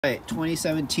Right,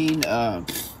 2017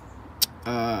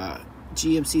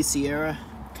 GMC Sierra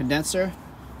condenser.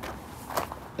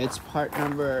 It's part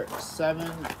number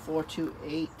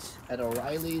 7428 at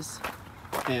O'Reilly's,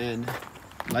 and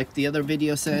like the other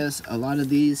video says, a lot of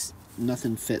these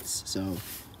nothing fits. So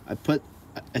I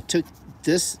took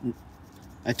this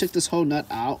whole nut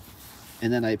out,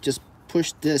 and then I just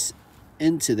pushed this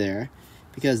into there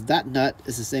because that nut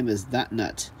is the same as that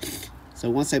nut. So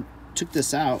once I took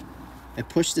this out, I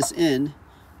pushed this in.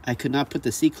 I could not put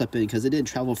the C-clip in because it didn't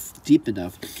travel deep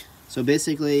enough. So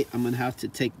basically, I'm gonna have to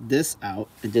take this out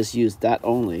and just use that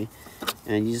only.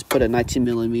 And you just put a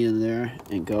 19mm in there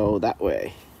and go that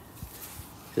way.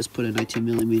 Just put a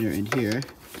 19mm in here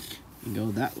and go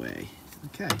that way.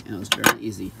 Okay, and it was very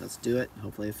easy. Let's do it.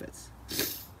 Hopefully it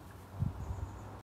fits.